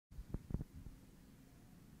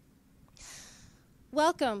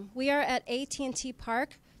welcome. We are at AT&T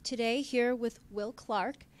Park today here with Will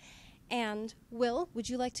Clark. And Will, would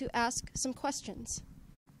you like to ask some questions?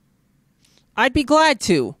 I'd be glad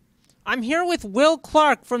to. I'm here with Will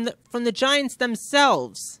Clark from the Giants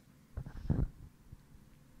themselves.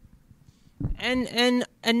 And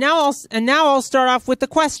now I'll start off with the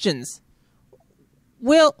questions.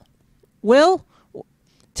 Will,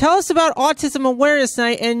 tell us about Autism Awareness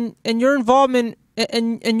Night and your involvement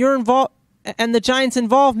and the Giants'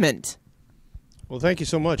 involvement. Well, thank you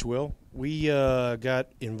so much, Will. We got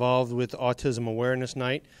involved with Autism Awareness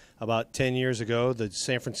Night about 10 years ago. The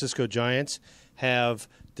San Francisco Giants have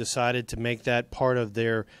decided to make that part of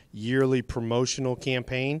their yearly promotional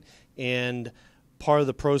campaign, and part of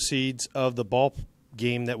the proceeds of the ball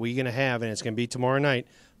game that we're going to have, and it's going to be tomorrow night,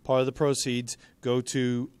 part of the proceeds go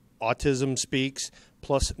to Autism Speaks,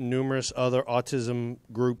 plus numerous other autism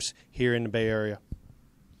groups here in the Bay Area.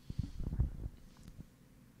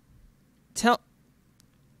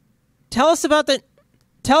 Tell us about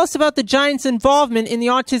the Giants' involvement in the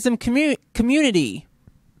autism community.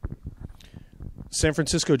 San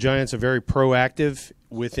Francisco Giants are very proactive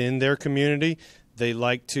within their community. They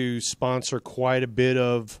like to sponsor quite a bit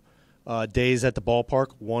of days at the ballpark,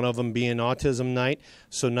 one of them being Autism Night.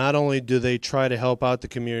 So not only do they try to help out the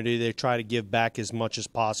community, they try to give back as much as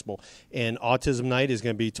possible. And Autism Night is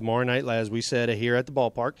going to be tomorrow night, as we said, here at the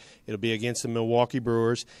ballpark. It'll be against the Milwaukee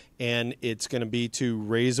Brewers, and it's going to be to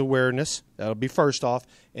raise awareness. That'll be first off,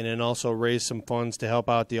 and then also raise some funds to help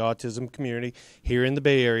out the autism community here in the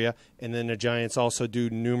Bay Area. And then the Giants also do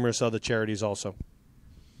numerous other charities also.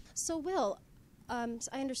 So, Will,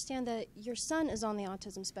 I understand that your son is on the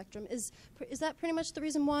autism spectrum. Is that pretty much the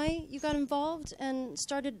reason why you got involved and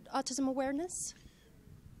started autism awareness?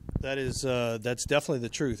 That's definitely the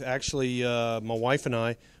truth. Actually, my wife and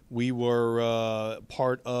I, we were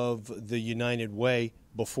part of the United Way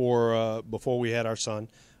before we had our son.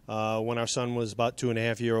 When our son was about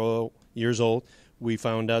 2.5 years old, we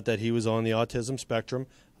found out that he was on the autism spectrum.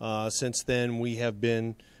 Since then, we have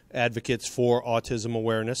been advocates for autism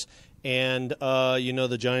awareness. And,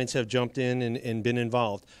 the Giants have jumped in and been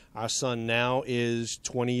involved. Our son now is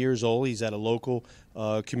 20 years old. He's at a local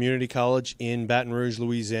community college in Baton Rouge,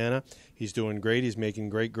 Louisiana. He's doing great. He's making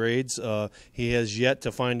great grades. He has yet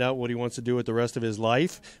to find out what he wants to do with the rest of his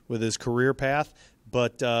life, with his career path.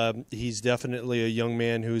 But he's definitely a young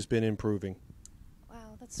man who's been improving.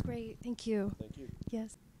 Wow, that's great. Thank you. Thank you.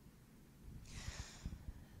 Yes.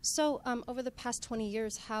 So over the past 20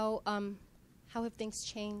 years, how have things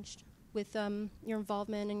changed with your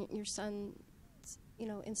involvement and your son's,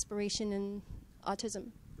 inspiration in autism?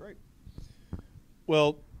 Great.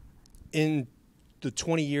 Well, in the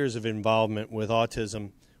 20 years of involvement with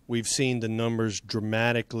autism, we've seen the numbers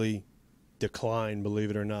dramatically decline, believe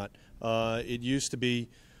it or not. It used to be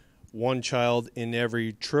one child in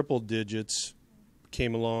every triple digits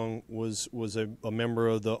came along was a member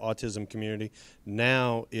of the autism community.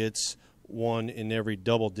 Now it's one in every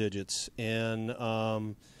double digits, and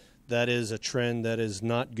that is a trend that is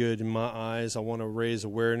not good in my eyes. I want to raise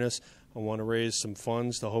awareness. I want to raise some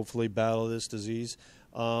funds to hopefully battle this disease.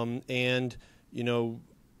 I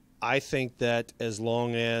think that as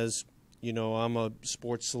long as I'm a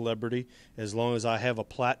sports celebrity, as long as I have a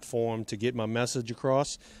platform to get my message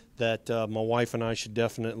across, that my wife and I should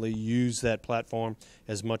definitely use that platform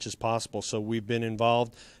as much as possible. So we've been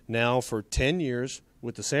involved now for 10 years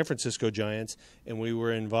with the San Francisco Giants, and we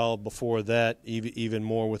were involved before that even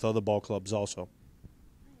more with other ball clubs also.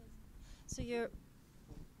 So you're...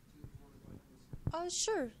 Oh,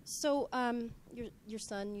 sure. So your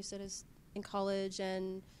son, you said, is in college,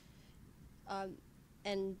 and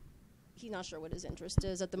he's not sure what his interest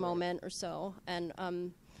is at the moment or so. And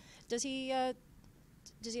does he have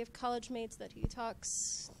college mates that he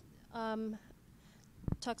talks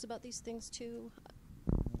about these things to?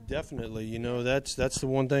 Definitely, that's the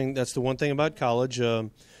one thing. That's the one thing about college. There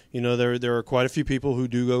are quite a few people who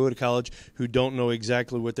do go to college who don't know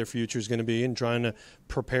exactly what their future is going to be and trying to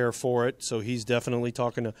prepare for it. So he's definitely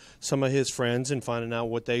talking to some of his friends and finding out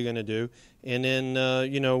what they're going to do. And then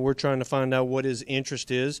we're trying to find out what his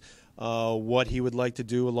interest is, what he would like to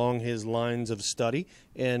do along his lines of study,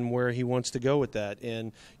 and where he wants to go with that.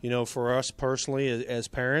 And for us personally as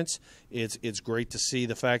parents, it's great to see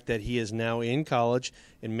the fact that he is now in college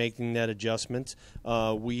and making that adjustment.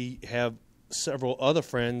 We have several other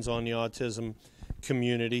friends on the autism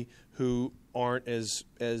community who aren't as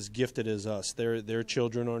gifted as us. Their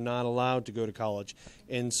children are not allowed to go to college,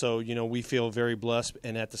 and so we feel very blessed,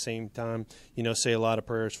 and at the same time say a lot of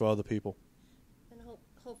prayers for other people. And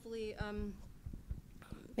hopefully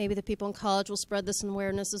maybe the people in college will spread this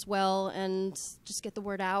awareness as well and just get the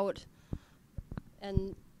word out,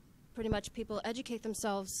 and pretty much people educate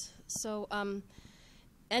themselves. So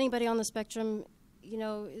anybody on the spectrum,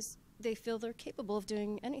 they feel they're capable of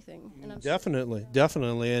doing anything. And Definitely,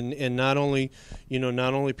 and not only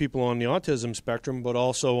people on the autism spectrum, but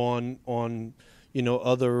also on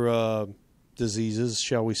other diseases,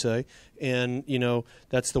 shall we say. And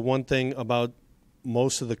that's the one thing about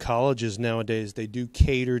most of the colleges nowadays. They do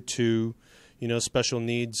cater to special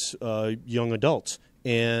needs young adults.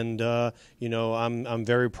 And I'm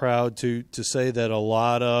very proud to say that a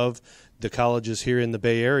lot of the colleges here in the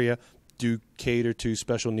Bay Area do cater to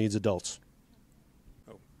special needs adults.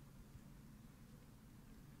 Oh.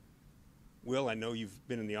 Will, I know you've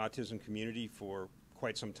been in the autism community for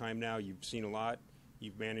quite some time now. You've seen a lot.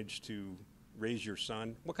 You've managed to raise your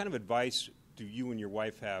son. What kind of advice do you and your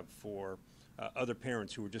wife have for other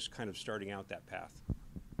parents who are just kind of starting out that path?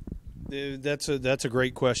 That's a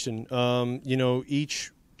great question.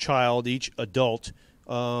 Each child, each adult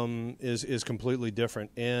is completely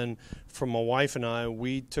different. And for my wife and I,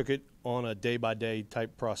 we took it on a day-by-day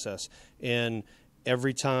type process. And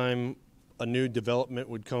every time a new development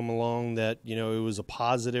would come along that, it was a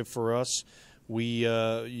positive for us, we,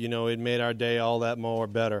 it made our day all that more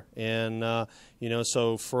better. And,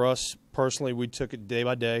 so for us personally, we took it day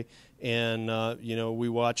by day. And, we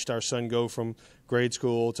watched our son go from grade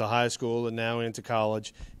school to high school and now into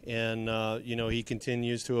college. And, he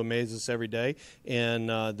continues to amaze us every day. And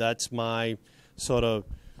that's my sort of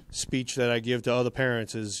speech that I give to other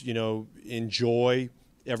parents is, enjoy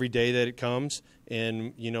every day that it comes.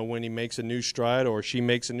 And, when he makes a new stride or she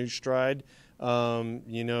makes a new stride, have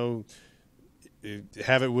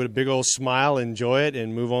it with a big old smile, enjoy it,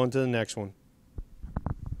 and move on to the next one.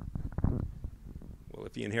 Well,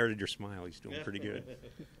 if he inherited your smile, he's doing pretty good.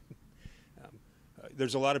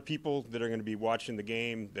 There's a lot of people that are going to be watching the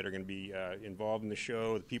game, that are going to be involved in the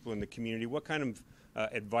show, the people in the community. What kind of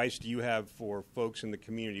advice do you have for folks in the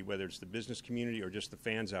community, whether it's the business community or just the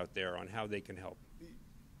fans out there, on how they can help?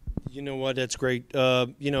 You know what? That's great.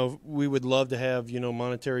 We would love to have,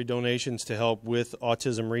 monetary donations to help with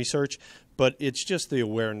autism research, but it's just the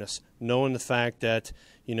awareness, knowing the fact that,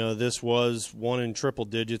 this was 1 in triple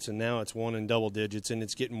digits and now it's 1 in double digits, and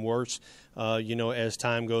it's getting worse, as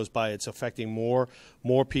time goes by. It's affecting more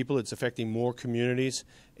people. It's affecting more communities.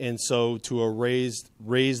 And so to raise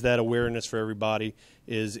that awareness for everybody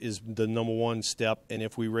is the number one step. And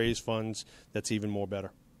if we raise funds, that's even more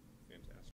better.